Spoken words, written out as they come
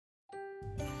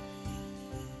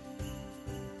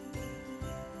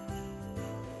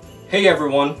Hey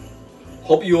everyone,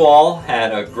 hope you all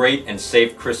had a great and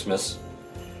safe Christmas.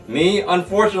 Me,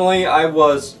 unfortunately, I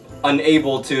was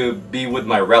unable to be with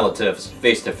my relatives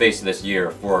face to face this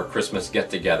year for a Christmas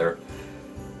get-together.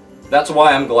 That's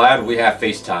why I'm glad we have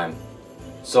FaceTime.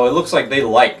 So it looks like they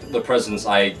like the presents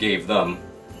I gave them.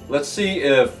 Let's see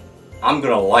if I'm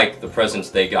gonna like the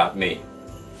presents they got me.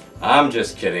 I'm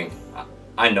just kidding.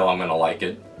 I know I'm gonna like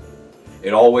it.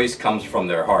 It always comes from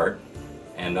their heart.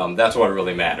 And that's what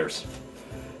really matters.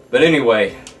 But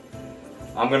anyway,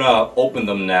 I'm gonna open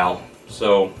them now.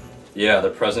 So yeah, the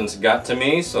presents got to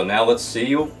me, so now let's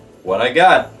see what I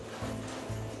got.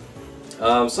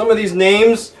 Some of these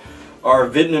names are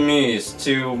Vietnamese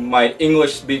to my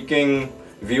English-speaking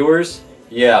viewers.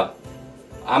 Yeah,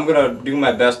 I'm gonna do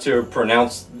my best to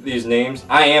pronounce these names.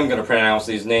 I am gonna pronounce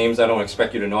these names. I don't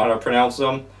expect you to know how to pronounce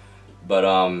them. But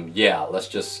yeah, let's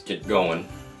just get going.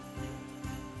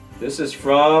 This is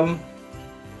from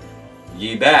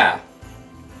Yi Ba.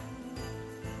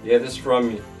 Yeah, this is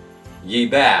from Yi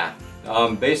Ba.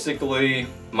 Basically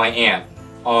my aunt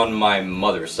on my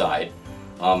mother's side.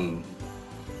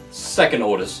 Second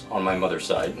oldest on my mother's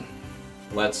side.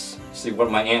 Let's see what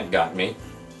my aunt got me.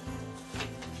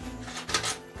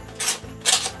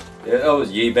 It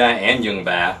was Yi Ba and Yung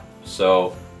Ba.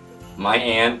 So my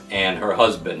aunt and her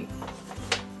husband.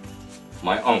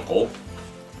 My uncle.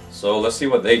 So let's see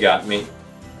what they got me.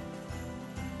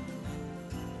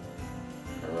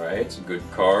 Alright, it's a good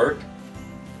card.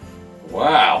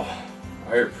 Wow,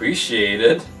 I appreciate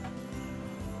it.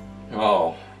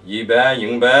 Oh, Yi Ba,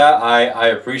 Yung Ba, I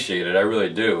appreciate it. I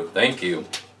really do. Thank you.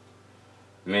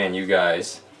 Man, you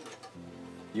guys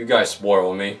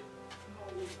spoil me.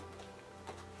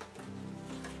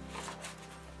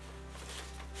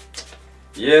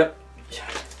 Yep.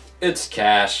 It's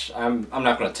cash. I'm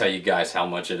not gonna tell you guys how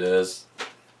much it is.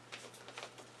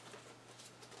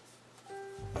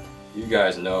 You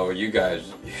guys know,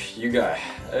 it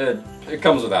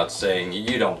comes without saying.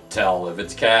 You don't tell. If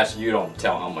it's cash, you don't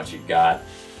tell how much you got.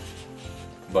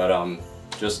 But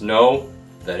just know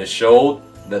that it showed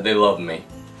that they love me.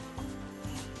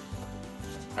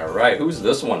 Alright, who's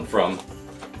this one from?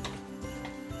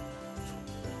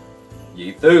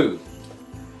 Yi Thu.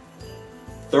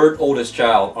 Third oldest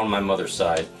child on my mother's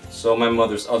side, so my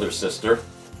mother's other sister.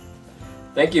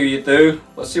 Thank you, Yi Thu.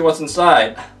 Let's see what's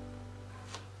inside.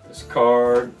 This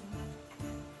card.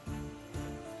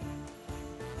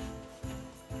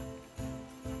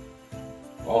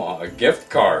 Oh, a gift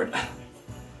card.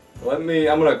 I'm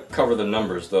gonna cover the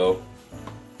numbers though.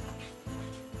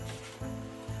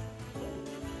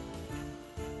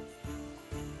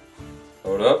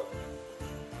 Hold up.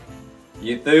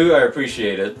 Yi Thu, I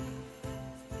appreciate it.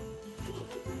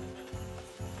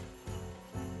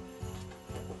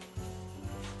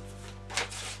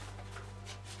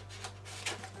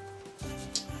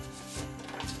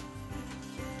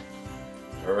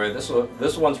 Alright,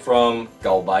 this one's from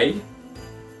Gao Bai.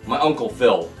 My Uncle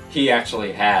Phil, he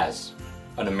actually has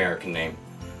an American name.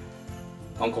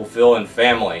 Uncle Phil and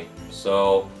family.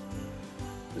 So,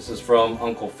 this is from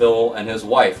Uncle Phil and his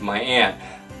wife, my aunt.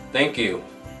 Thank you.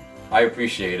 I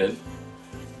appreciate it.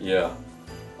 Yeah.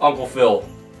 Uncle Phil.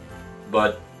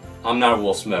 But I'm not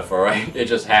Will Smith, alright? It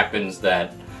just happens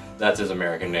that that's his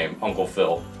American name, Uncle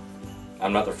Phil.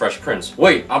 I'm not the Fresh Prince.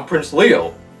 Wait, I'm Prince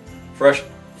Leo. Fresh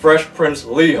Prince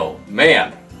Leo.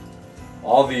 Man,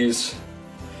 all of these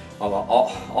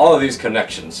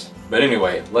connections. But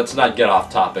anyway, let's not get off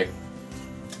topic.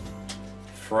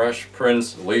 Fresh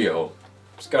Prince Leo.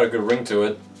 It's got a good ring to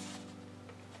it.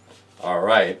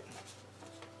 Alright.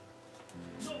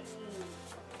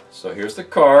 So here's the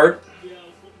card.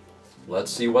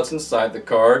 Let's see what's inside the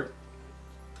card.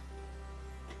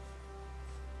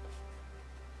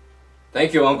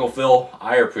 Thank you, Uncle Phil.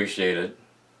 I appreciate it.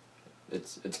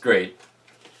 It's great.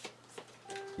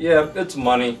 Yeah, it's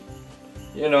money.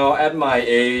 You know, at my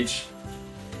age,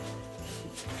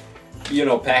 you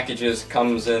know, packages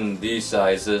comes in these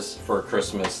sizes for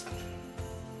Christmas.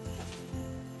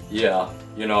 Yeah,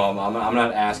 you know, I'm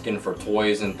not asking for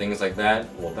toys and things like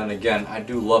that. Well, then again, I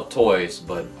do love toys,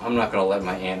 but I'm not gonna let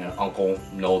my aunt and uncle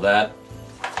know that.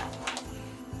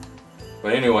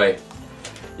 But anyway,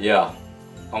 yeah,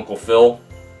 Uncle Phil,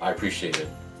 I appreciate it.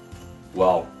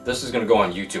 Well, this is gonna go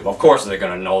on YouTube. Of course they're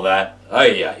gonna know that.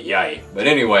 Ay, ay, ay. But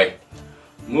anyway,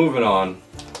 moving on.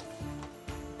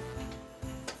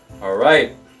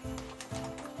 Alright.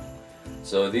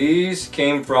 So these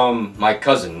came from my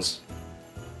cousins.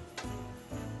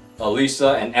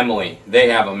 Elisa and Emily. They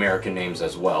have American names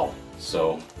as well.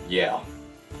 So, yeah.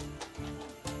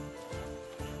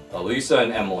 Elisa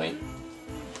and Emily.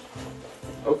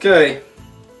 Okay.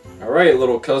 Alright,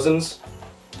 little cousins.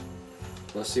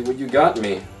 Let's see what you got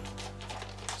me.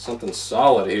 Something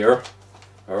solid here.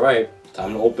 Alright,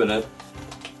 time to open it.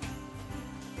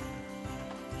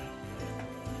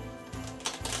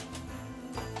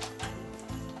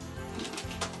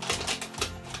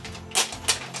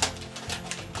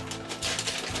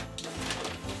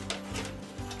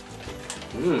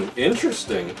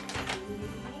 Interesting.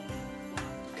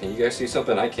 Can you guys see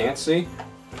something I can't see?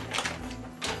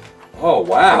 Oh,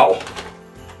 wow.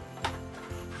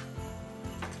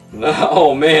 No,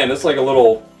 oh man, it's like a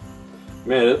little,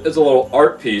 it's a little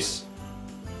art piece.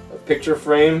 A picture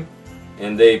frame,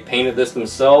 and they painted this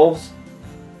themselves.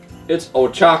 It's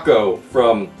Ochako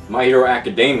from My Hero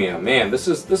Academia. Man, this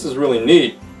is really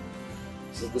neat.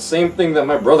 This is the same thing that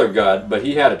my brother got, but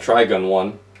he had a Trigun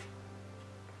one.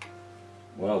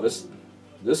 Well, this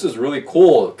is really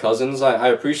cool, cousins. I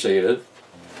appreciate it.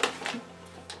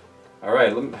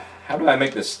 Alright, how do I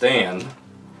make this stand?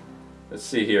 Let's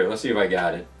see here. Let's see if I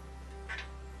got it.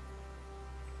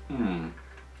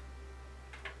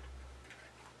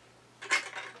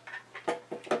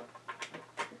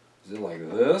 Is it like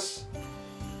this?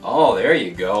 Oh, there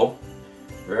you go.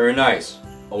 Very nice.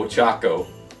 Ochako.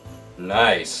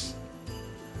 Nice.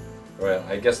 Alright,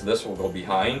 I guess this will go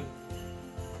behind.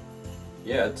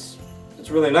 Yeah, it's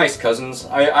really nice, cousins.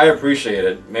 I appreciate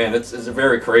it. Man, it's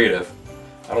very creative.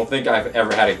 I don't think I've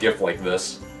ever had a gift like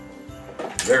this.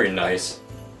 Very nice.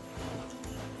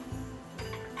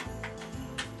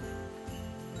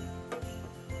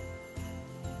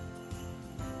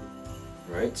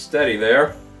 Right, steady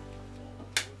there.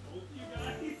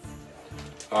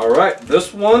 Alright,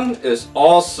 this one is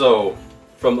also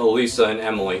from Elisa and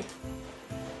Emily.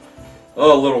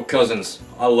 Oh, little cousins,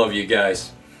 I love you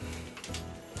guys.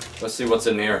 Let's see what's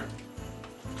in here.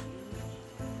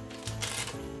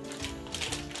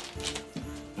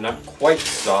 Not quite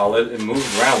solid. It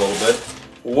moves around a little bit.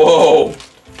 Whoa!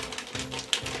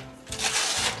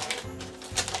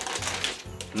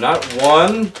 Not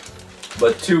one,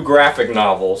 but 2 graphic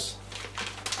novels.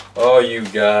 Oh, you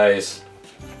guys.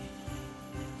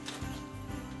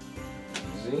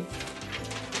 Easy.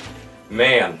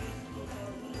 Man.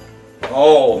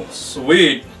 Oh,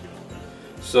 sweet.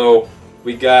 So,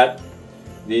 we got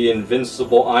the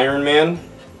Invincible Iron Man.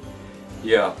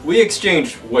 Yeah, we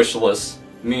exchanged wish lists.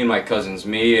 Me and my cousins,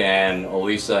 me and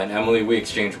Elisa and Emily, we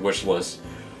exchanged wish lists.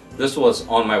 This was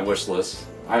on my wish list.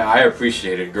 I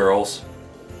appreciate it, girls.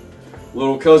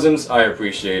 Little cousins, I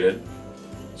appreciate it.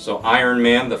 So Iron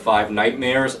Man, The 5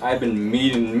 Nightmares, I've been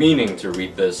meaning to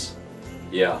read this.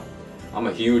 Yeah, I'm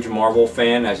a huge Marvel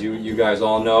fan, as you guys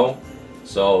all know.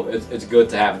 So it's good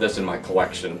to have this in my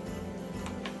collection.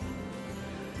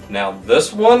 Now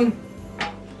this one,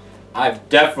 I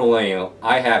definitely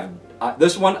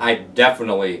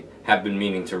have been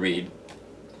meaning to read.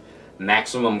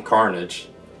 Maximum Carnage.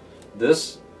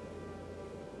 This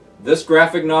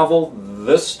graphic novel,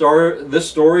 this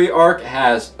story arc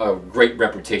has a great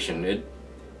reputation.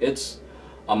 It's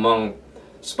among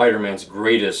Spider-Man's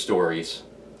greatest stories.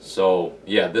 So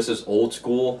yeah, this is old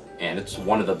school and it's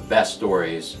one of the best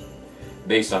stories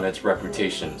based on its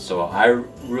reputation. So I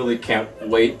really can't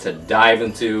wait to dive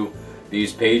into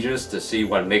these pages to see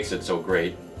what makes it so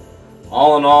great.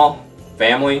 All in all,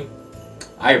 family,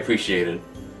 I appreciate it,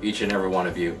 each and every one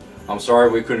of you. I'm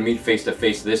sorry we couldn't meet face to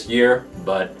face this year,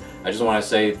 but I just want to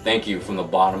say thank you from the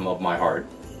bottom of my heart.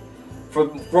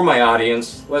 For my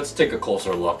audience, let's take a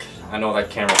closer look. I know that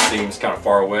camera seems kind of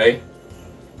far away.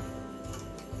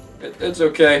 It's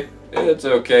okay. It's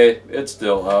okay. It's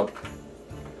still up.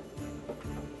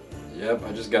 Yep,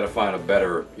 I just gotta find a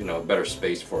better, better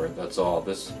space for it. That's all.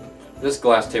 This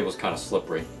glass table's kind of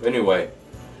slippery. But anyway,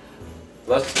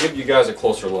 let's give you guys a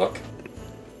closer look.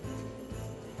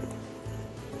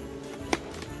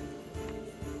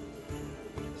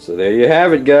 So there you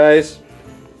have it, guys.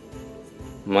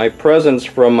 My presents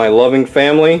from my loving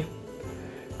family,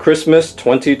 Christmas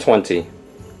 2020.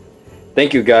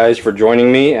 Thank you guys for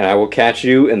joining me, and I will catch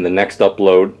you in the next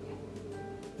upload.